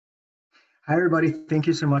Hi, everybody. Thank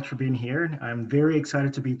you so much for being here. I'm very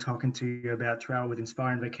excited to be talking to you about travel with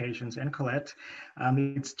Inspiring Vacations and Collette.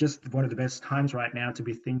 It's just one of the best times right now to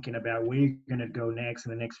be thinking about where you're going to go next in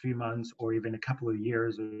the next few months or even a couple of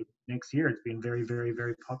years or next year. It's been very, very,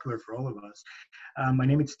 very popular for all of us. My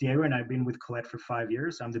name is Diego, and I've been with Collette for 5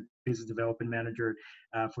 years. I'm the business development manager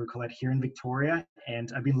for Collette here in Victoria,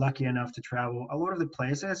 and I've been lucky enough to travel a lot of the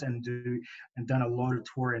places and done a lot of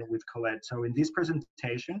touring with Collette. So in this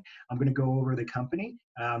presentation, I'm going to go over the company,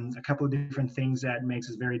 a couple of different things that makes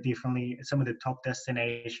us very differently, some of the top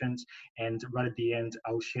destinations, and right at the end,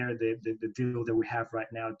 I'll share the deal that we have right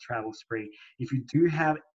now, Travel Spree. If you do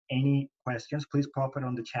have any questions, please pop it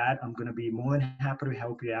on the chat. I'm going to be more than happy to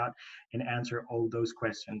help you out and answer all those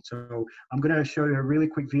questions. So I'm going to show you a really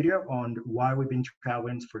quick video on why we've been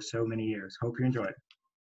traveling for so many years. Hope you enjoy it.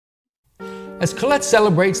 As Collette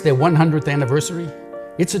celebrates their 100th anniversary,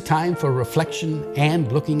 it's a time for reflection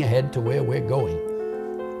and looking ahead to where we're going.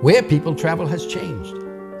 Where people travel has changed.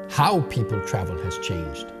 How people travel has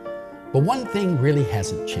changed. But one thing really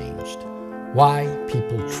hasn't changed: why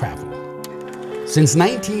people travel. Since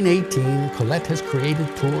 1918, Collette has created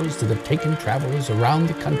tours that have taken travelers around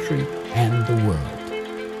the country and the world.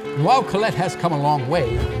 And while Collette has come a long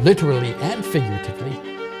way, literally and figuratively,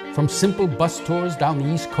 from simple bus tours down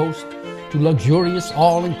the East Coast to luxurious,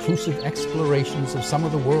 all-inclusive explorations of some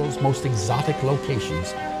of the world's most exotic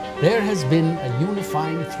locations, there has been a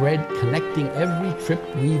unifying thread connecting every trip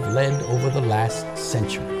we've led over the last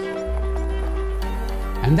century.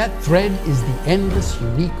 And that thread is the endless,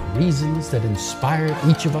 unique reasons that inspire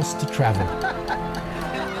each of us to travel.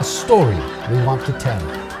 A story we want to tell,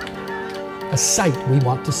 a sight we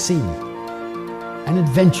want to see, an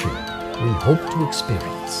adventure we hope to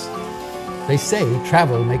experience. They say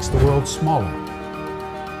travel makes the world smaller.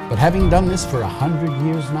 But having done this for 100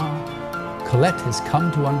 years now, Collette has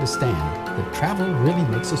come to understand that travel really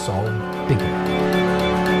makes us all bigger.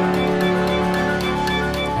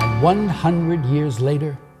 And 100 years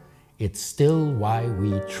later, it's still why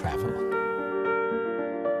we travel.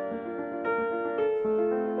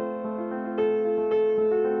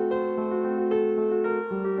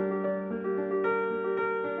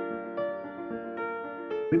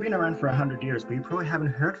 We've been around for 100 years, but you probably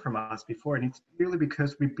haven't heard from us before. And it's really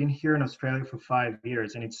because we've been here in Australia for 5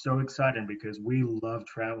 years. And it's so exciting because we love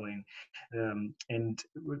traveling. And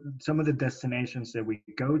some of the destinations that we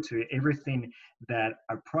go to, everything that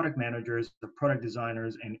our product managers, the product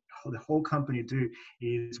designers, and the whole company do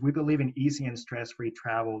is we believe in easy and stress-free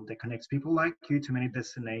travel that connects people like you to many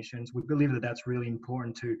destinations. We believe that that's really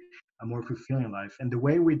important to a more fulfilling life. And the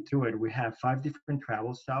way we do it, we have 5 different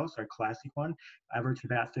travel styles. Our classic one average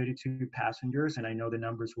about 32 passengers, and I know the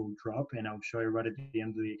numbers will drop, and I'll show you right at the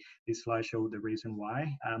end of this slideshow the reason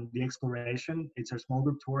why. The exploration, it's a small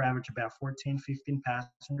group tour, average about 14, 15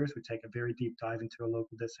 passengers. We take a very deep dive into a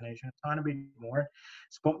local destination, a tiny bit more.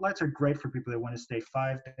 Spotlights are great for people that want to stay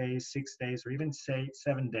 5 days, 6 days, or even say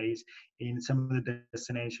 7 days in some of the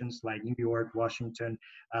destinations like New York, Washington,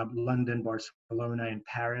 London, Barcelona, and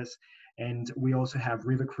Paris. And we also have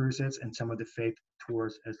river cruises and some of the faith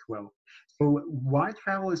tours as well. So why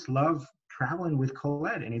travelers love traveling with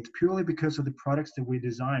Collette? And it's purely because of the products that we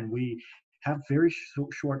design. We have very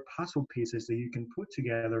short puzzle pieces that you can put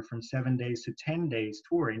together from 7 days to 10 days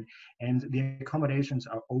touring. And the accommodations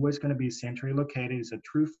are always going to be centrally located. It's a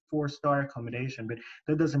true 4-star accommodation, but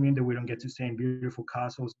that doesn't mean that we don't get to stay in beautiful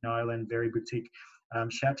castles in Ireland, very boutique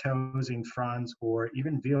chateaus in France, or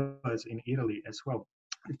even villas in Italy as well.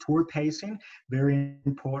 Tour pacing, very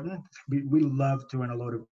important. We love doing a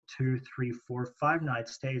lot of 2, 3, 4, 5 night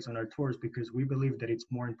stays on our tours because we believe that it's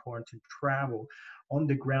more important to travel on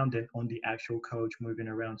the ground than on the actual coach moving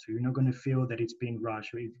around. So you're not going to feel that it's being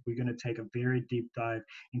rushed. We're going to take a very deep dive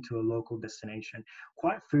into a local destination.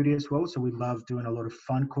 Quite foodie as well. So we love doing a lot of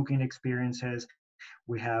fun cooking experiences.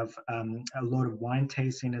 We have a lot of wine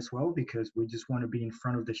tasting as well because we just want to be in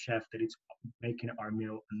front of the chef that is making our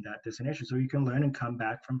meal in that destination. So you can learn and come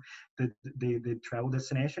back from the travel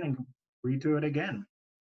destination and redo it again.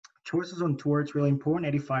 Choices on tour, it's really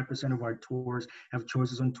important. 85% of our tours have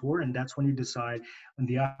choices on tour, and that's when you decide on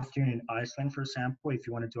the afternoon in Iceland, for example, if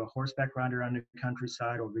you want to do a horseback ride around the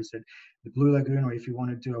countryside or visit the Blue Lagoon, or if you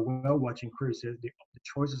want to do a whale watching cruise, the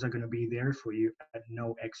choices are going to be there for you at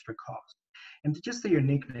no extra cost. And just the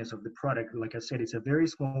uniqueness of the product, like I said, it's a very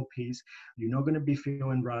small piece. You're not going to be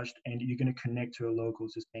feeling rushed, and you're going to connect to the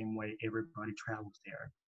locals the same way everybody travels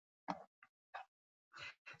there.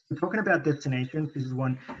 Talking about destinations, this is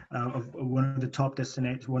one of the top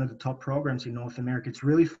destinations, one of the top programs in North America. It's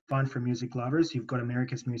really fun for music lovers. You've got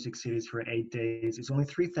America's Music Cities for 8 days. It's only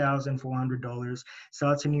 $3,400.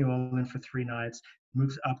 Starts in New Orleans for 3 nights,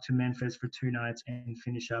 moves up to Memphis for 2 nights, and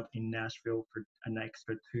finish up in Nashville for an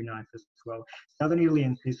extra 2 nights as well. Southern Italy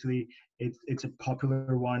and Sicily, it's a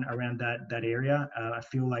popular one around that area. I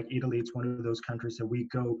feel like Italy, it's one of those countries that we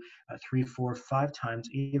go 3, 4, 5 times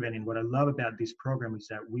even. And what I love about this program is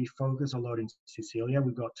that we focus a lot in Sicilia.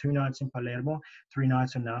 We've got 2 nights in Palermo, 3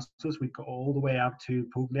 nights in Naxos. We go all the way up to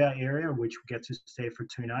Puglia area, which we get to stay for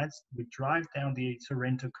 2 nights. We drive down the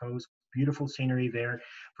Sorrento coast, beautiful scenery there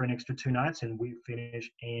for an extra 2 nights, and we finish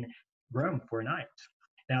in Rome for a night.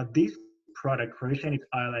 Now, this product, Croatian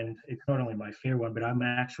Island, it's not only my favorite one, but I'm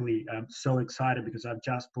actually so excited because I've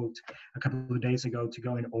just booked a couple of days ago to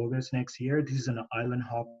go in August next year. This is an island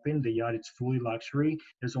hopping. The yacht is fully luxury.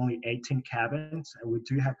 There's only 18 cabins. We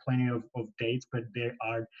do have plenty of dates, but they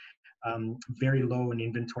are very low in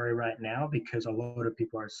inventory right now because a lot of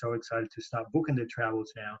people are so excited to start booking their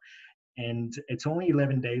travels now. And it's only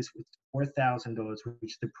 11 days with $4,000,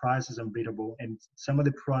 which the price is unbeatable. And some of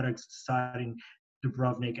the products starting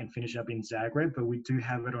Dubrovnik and finish up in Zagreb, but we do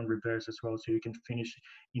have it on reverse as well. So you can finish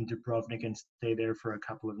in Dubrovnik and stay there for a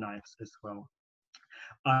couple of nights as well.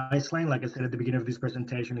 Iceland, like I said at the beginning of this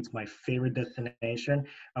presentation, it's my favorite destination.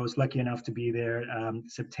 I was lucky enough to be there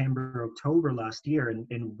September, October last year,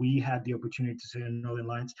 and we had the opportunity to see the Northern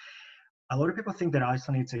Lights. A lot of people think that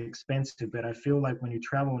Iceland is expensive, but I feel like when you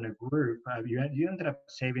travel in a group, you ended up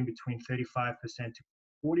saving between 35% to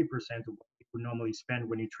 40% of what you would normally spend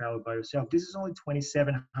when you travel by yourself. This is only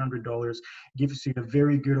 $2,700. Gives you a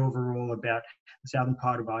very good overall about the southern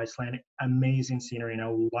part of Iceland. Amazing scenery, and I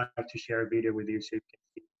would like to share a video with you so you can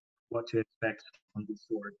see what to expect on this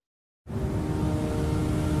tour.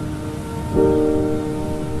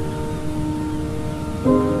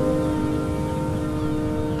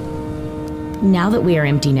 Now that we are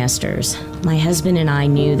empty nesters, my husband and I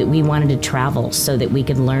knew that we wanted to travel so that we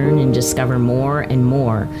could learn and discover more and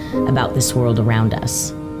more about this world around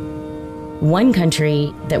us. One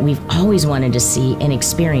country that we've always wanted to see and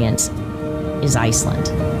experience is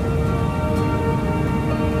Iceland.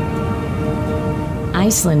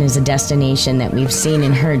 Iceland is a destination that we've seen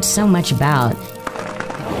and heard so much about,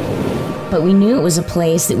 but we knew it was a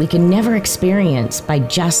place that we could never experience by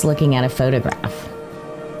just looking at a photograph.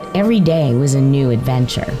 Every day was a new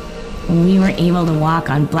adventure. We were able to walk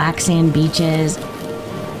on black sand beaches.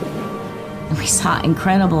 We saw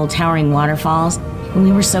incredible towering waterfalls.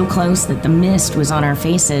 We were so close that the mist was on our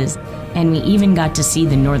faces, and we even got to see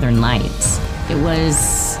the Northern Lights. It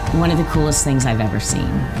was one of the coolest things I've ever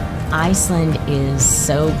seen. Iceland is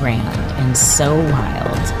so grand and so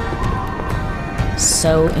wild,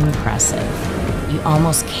 so impressive. You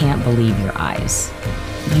almost can't believe your eyes.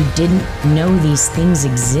 You didn't know these things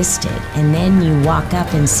existed, and then you walk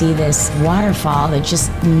up and see this waterfall that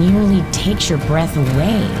just nearly takes your breath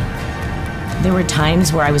away. There were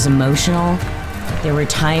times where I was emotional. There were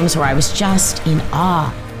times where I was just in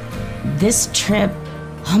awe. This trip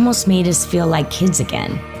almost made us feel like kids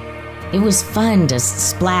again. It was fun to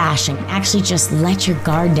splash and actually just let your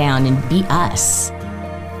guard down and be us.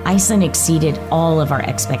 Iceland exceeded all of our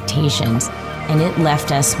expectations, and it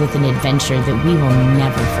left us with an adventure that we will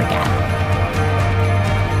never forget.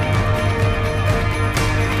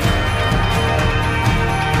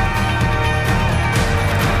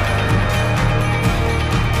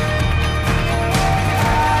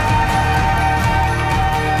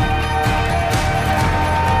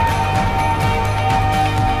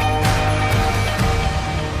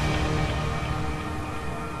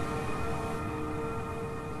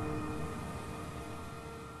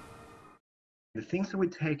 The things that we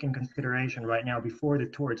take in consideration right now before the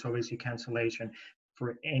tour, it's obviously cancellation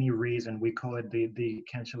for any reason. We call it the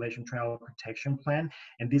cancellation travel protection plan.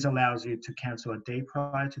 And this allows you to cancel a day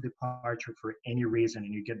prior to departure for any reason,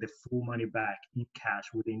 and you get the full money back in cash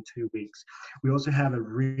within 2 weeks. We also have a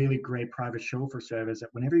really great private chauffeur service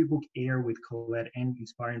that whenever you book air with Collette and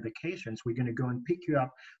Inspiring Vacations, we're going to go and pick you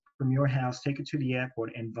up from your house, take it to the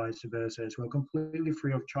airport, and vice versa as well, completely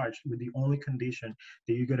free of charge, with the only condition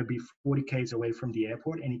that you got to be 40 k's away from the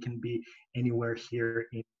airport, and it can be anywhere here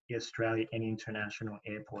in Australia, any international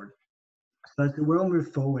airport. So as the world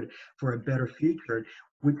moves forward for a better future,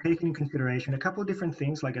 we're taking into consideration a couple of different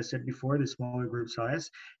things, like I said before, the smaller group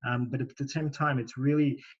size, but at the same time, it's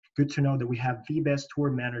really good to know that we have the best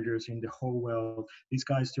tour managers in the whole world. These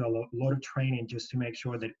guys do a lot of training just to make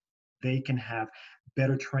sure that they can have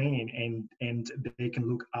better training and they can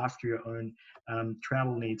look after your own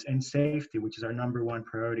travel needs and safety, which is our #1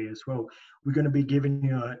 priority as well. We're going to be giving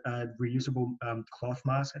you a reusable cloth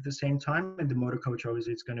mask at the same time, and the motor coach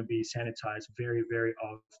obviously is going to be sanitized very, very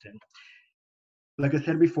often. Like I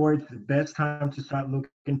said before, it's the best time to start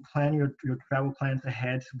looking, plan your travel plans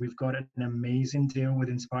ahead. We've got an amazing deal with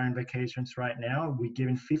Inspiring Vacations right now. We're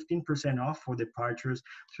giving 15% off for departures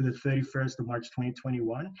to the 31st of March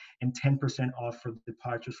 2021 and 10% off for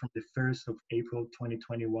departures from the 1st of April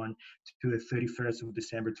 2021 to the 31st of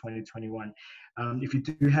December 2021. If you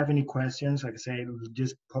do have any questions, like I say,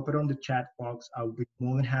 just pop it on the chat box. I'll be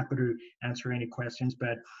more than happy to answer any questions,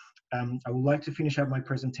 but I would like to finish up my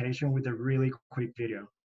presentation with a really quick video.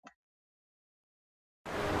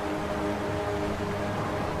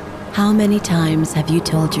 How many times have you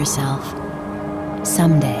told yourself,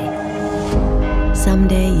 someday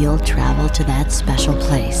you'll travel to that special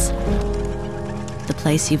place, the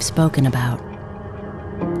place you've spoken about,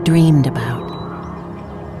 dreamed about?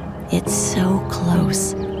 It's so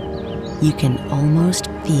close, you can almost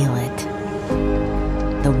feel it.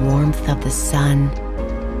 The warmth of the sun,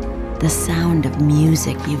 the sound of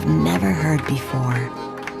music you've never heard before,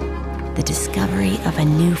 the discovery of a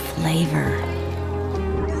new flavor.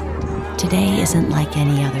 Today isn't like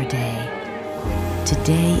any other day.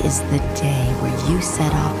 Today is the day where you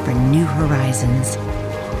set off for new horizons.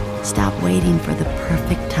 Stop waiting for the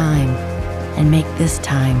perfect time and make this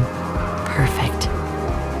time perfect.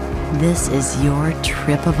 This is your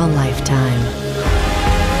trip of a lifetime.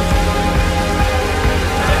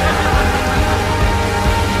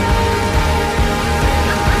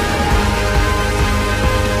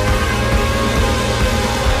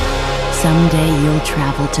 Someday you'll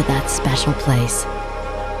travel to that special place.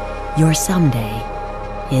 Your someday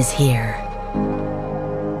is here.